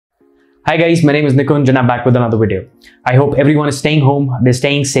Hi guys, my name is Nikunj and I'm back with another video. I hope everyone is staying home, they're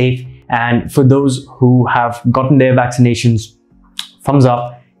staying safe, and for those who have gotten their vaccinations, thumbs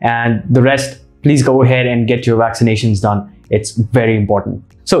up, and the rest, please go ahead and get your vaccinations done. It's very important.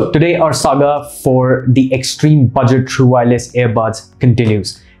 So today our saga for the extreme budget true wireless earbuds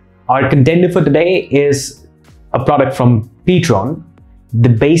continues. Our contender for today is a product from pTron, the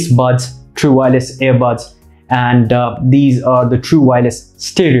Bassbuds true wireless earbuds. And these are the true wireless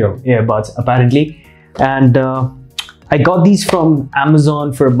stereo earbuds apparently. And I got these from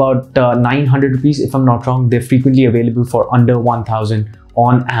Amazon for about 900 rupees if I'm not wrong. They're frequently available for under 1000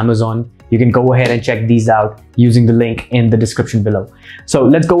 on Amazon. You can go ahead and check these out using the link in the description below. So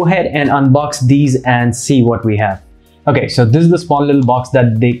let's go ahead and unbox these and see what we have. Okay, so this is the small little box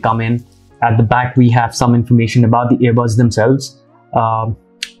that they come in. At the back we have some information about the earbuds themselves.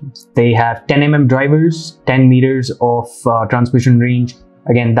 They have 10 mm drivers, 10 meters of transmission range.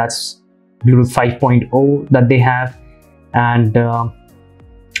 Again, that's Bluetooth 5.0 that they have. And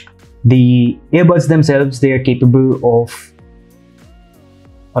the earbuds themselves, they are capable of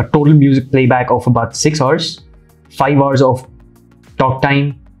a total music playback of about 6 hours, 5 hours of talk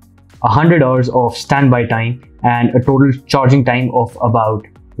time, 100 hours of standby time, and a total charging time of about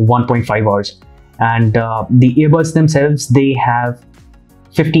 1.5 hours. And the earbuds themselves, they have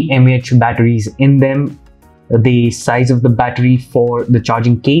 50 mAh batteries in them. The size of the battery for the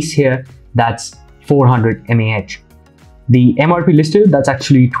charging case here, that's 400 mAh. The MRP listed, that's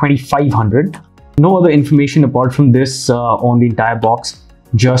actually 2500. No other information apart from this on the entire box,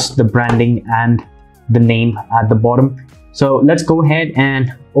 just the branding and the name at the bottom. So let's go ahead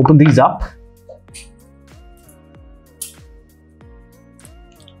and open these up.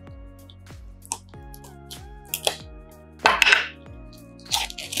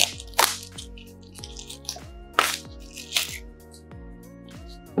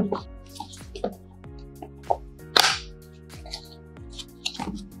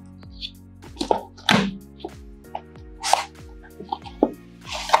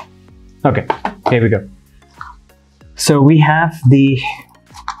 Okay, here we go. So we have the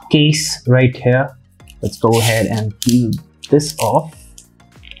case right here. Let's go ahead and peel this off.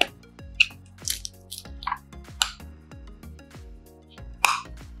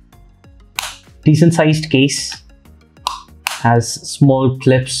 Decent sized case, has small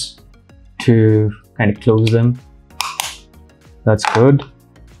clips to kind of close them. That's good.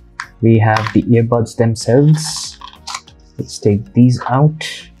 We have the earbuds themselves. Let's take these out.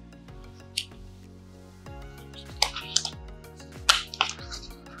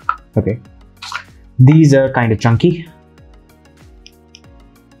 Okay, these are kind of chunky,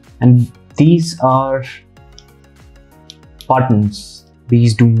 and these are buttons.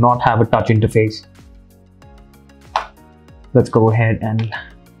 These do not have a touch interface. Let's go ahead and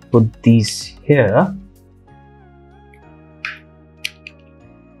put these here.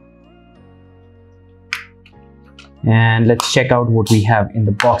 And let's check out what we have in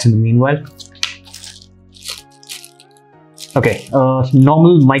the box in the meanwhile. Okay,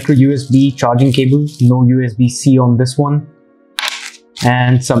 normal micro USB charging cable, no USB-C on this one,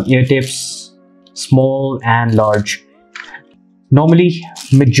 and some ear tips, small and large. Normally,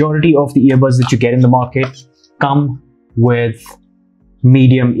 majority of the earbuds that you get in the market come with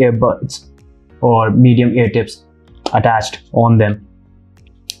medium earbuds or medium ear tips attached on them.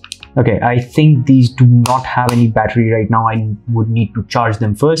 Okay, I think these do not have any battery right now. I would need to charge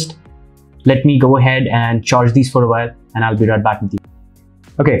them first. Let me go ahead and charge these for a while and I'll be right back with you.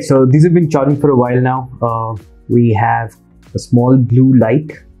 Okay, so these have been charging for a while now. We have a small blue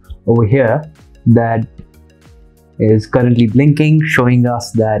light over here that is currently blinking, showing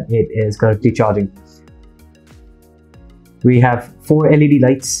us that it is currently charging. We have 4 LED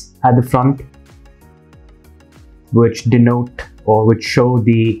lights at the front, which denote or which show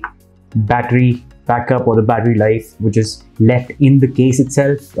the battery backup or the battery life, which is left in the case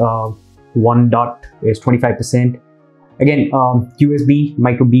itself. One dot is 25%. Again, USB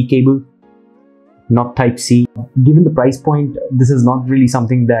micro B cable, not type C. Given the price point, this is not really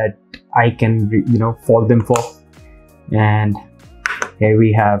something that I can, fault them for. And here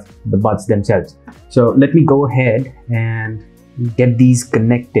we have the buds themselves. So let me go ahead and get these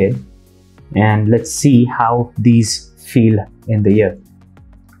connected and let's see how these feel in the ear.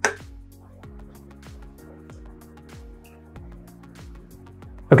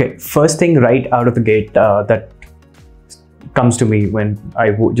 Okay, first thing right out of the gate that comes to me when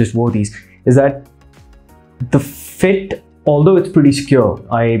I just wore these is that the fit, although it's pretty secure,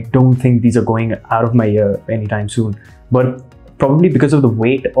 I don't think these are going out of my ear anytime soon. But probably because of the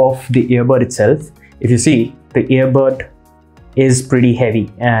weight of the earbud itself, if you see, the earbud is pretty heavy,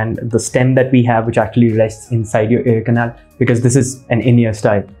 and the stem that we have, which actually rests inside your ear canal, because this is an in-ear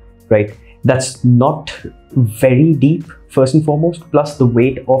style, right? That's not very deep, first and foremost, plus the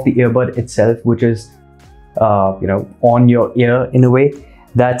weight of the earbud itself, which is on your ear in a way,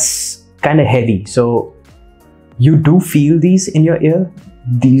 that's kind of heavy. So you do feel these in your ear.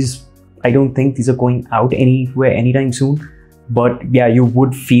 These, I don't think these are going out anywhere anytime soon, but yeah, you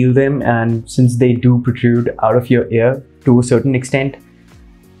would feel them. And since they do protrude out of your ear to a certain extent,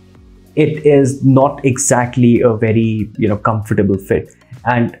 it is not exactly a very comfortable fit.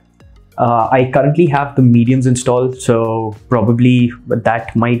 And I currently have the mediums installed, so probably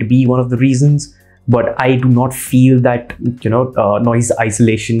that might be one of the reasons. But I do not feel that noise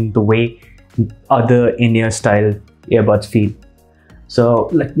isolation the way other in-ear style earbuds feel. So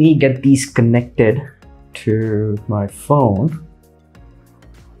let me get these connected to my phone.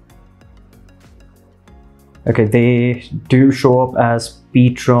 Okay, they do show up as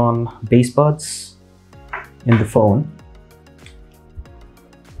pTron Bassbuds in the phone.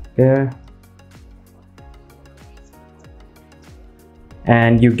 Okay.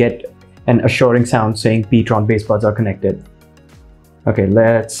 And you get an assuring sound saying pTron Bassbuds are connected. Okay,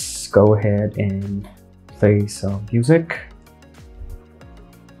 let's go ahead and play some music.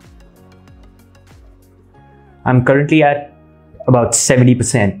 I'm currently at about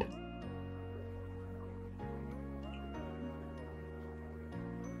 70%.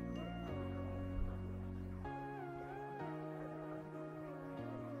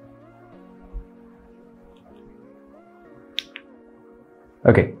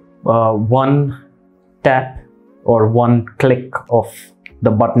 Okay, one tap or one click of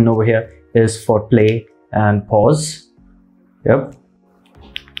the button over here is for play and pause. Yep.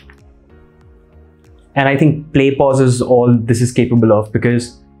 And I think play pause is all this is capable of,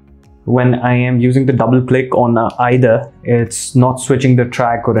 because when I am using the double click on either, it's not switching the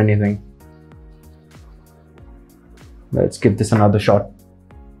track or anything. Let's give this another shot.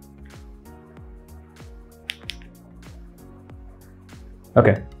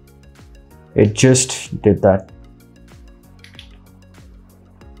 Okay, it just did that.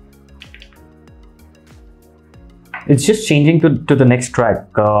 It's just changing to the next track.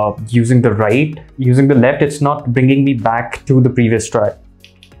 Using the right, using the left, it's not bringing me back to the previous track.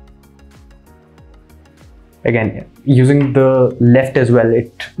 Again, using the left as well,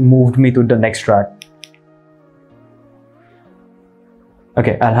 it moved me to the next track.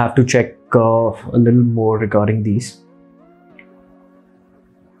 Okay, I'll have to check a little more regarding these.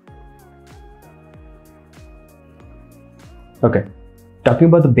 Okay, talking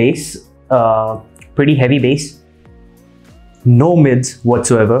about the bass, pretty heavy bass. No mids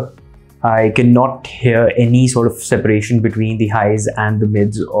whatsoever. I cannot hear any sort of separation between the highs and the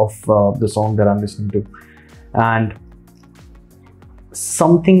mids of the song that I'm listening to. And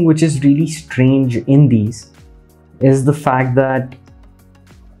something which is really strange in these is the fact that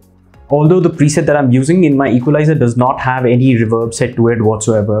although the preset that I'm using in my equalizer does not have any reverb set to it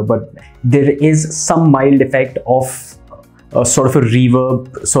whatsoever, but there is some mild effect of a sort of a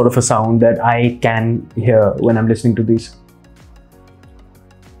reverb sort of a sound that I can hear when I'm listening to these.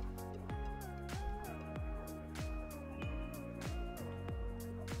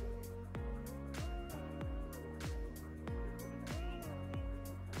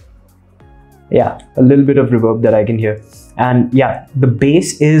 Yeah, a little bit of reverb that I can hear. And yeah, the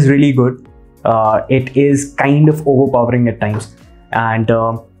bass is really good. It is kind of overpowering at times, and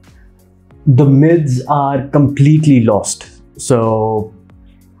the mids are completely lost. So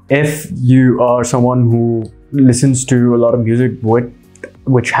if you are someone who listens to a lot of music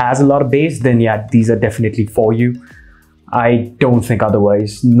which has a lot of bass, then yeah, these are definitely for you. I don't think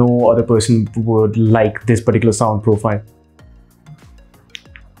otherwise. No other person would like this particular sound profile.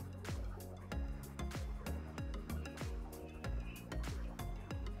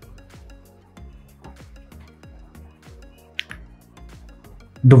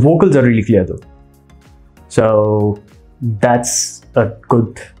 The vocals are really clear though, so that's a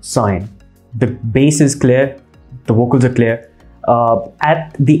good sign. The bass is clear, the vocals are clear.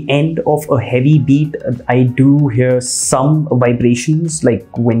 At the end of a heavy beat, I do hear some vibrations, like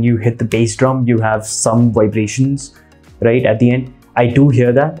when you hit the bass drum, you have some vibrations right at the end. I do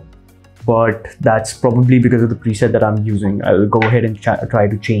hear that, but that's probably because of the preset that I'm using. I'll go ahead and try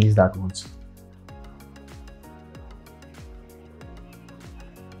to change that once.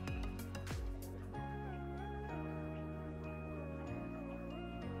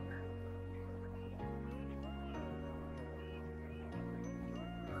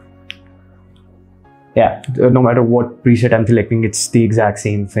 yeah, no matter what preset I'm selecting, it's the exact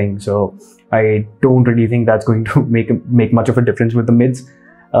same thing. So I don't really think that's going to make much of a difference with the mids.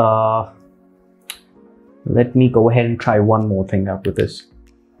 Let me go ahead and try one more thing out with this.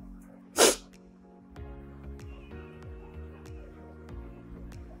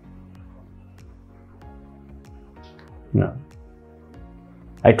 No.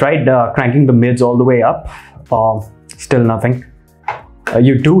 I tried cranking the mids all the way up, still nothing.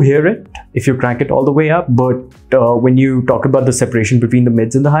 You do hear it if you crank it all the way up, but when you talk about the separation between the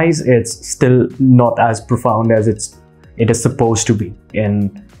mids and the highs, it's still not as profound as it is supposed to be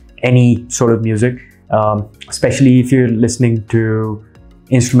in any sort of music, especially if you're listening to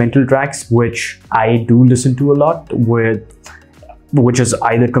instrumental tracks, which I do listen to a lot, which is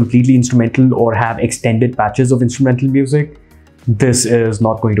either completely instrumental or have extended patches of instrumental music. This is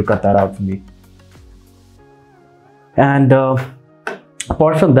not going to cut that out for me. And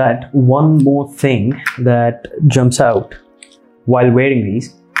apart from that, one more thing that jumps out while wearing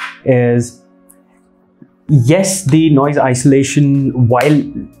these is, yes, the noise isolation while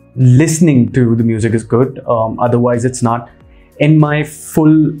listening to the music is good, otherwise it's not. In my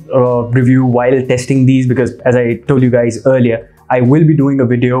full review while testing these, because as I told you guys earlier, I will be doing a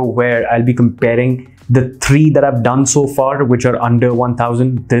video where I'll be comparing the 3 that I've done so far, which are under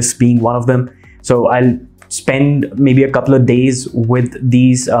 1000, this being one of them. So I'll spend maybe a couple of days with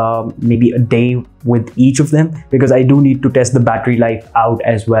these, maybe a day with each of them, because I do need to test the battery life out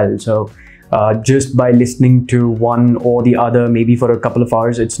as well. So just by listening to one or the other, maybe for a couple of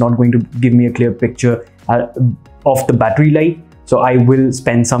hours, it's not going to give me a clear picture of the battery life. So I will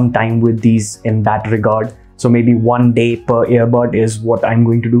spend some time with these in that regard. So maybe 1 day per earbud is what I'm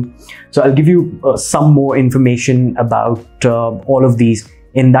going to do. So I'll give you some more information about all of these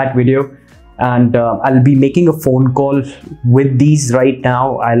in that video. And I'll be making a phone call with these right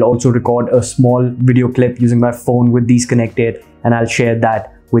now. I'll also record a small video clip using my phone with these connected, and I'll share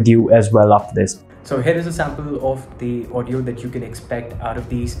that with you as well after this. So here is a sample of the audio that you can expect out of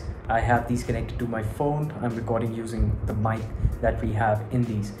these. I have these connected to my phone. I'm recording using the mic that we have in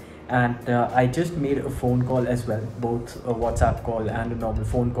these. And I just made a phone call as well, both a WhatsApp call and a normal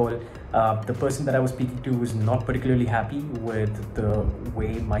phone call. The person that I was speaking to was not particularly happy with the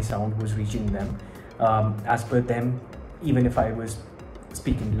way my sound was reaching them. As per them, even if I was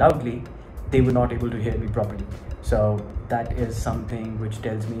speaking loudly, they were not able to hear me properly. So that is something which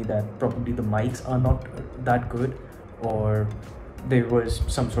tells me that probably the mics are not that good, or there was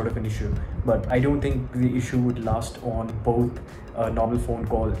some sort of an issue. But I don't think the issue would last on both a normal phone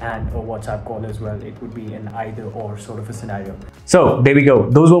call and a WhatsApp call as well. It would be an either or sort of a scenario. So there we go.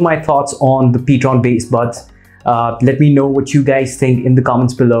 Those were my thoughts on the pTron Bassbuds. Let me know what you guys think in the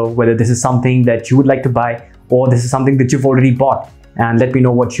comments below, whether this is something that you would like to buy or this is something that you've already bought, and let me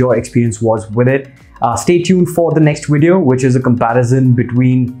know what your experience was with it. Stay tuned for the next video, which is a comparison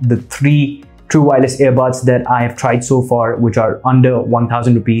between the 3 true wireless earbuds that I have tried so far, which are under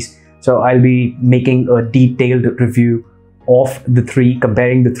 1000 rupees. So I'll be making a detailed review of the 3,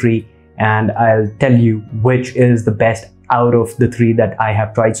 comparing the 3, and I'll tell you which is the best out of the 3 that I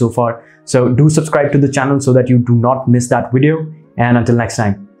have tried so far. So do subscribe to the channel so that you do not miss that video, and until next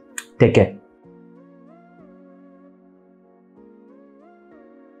time, take care.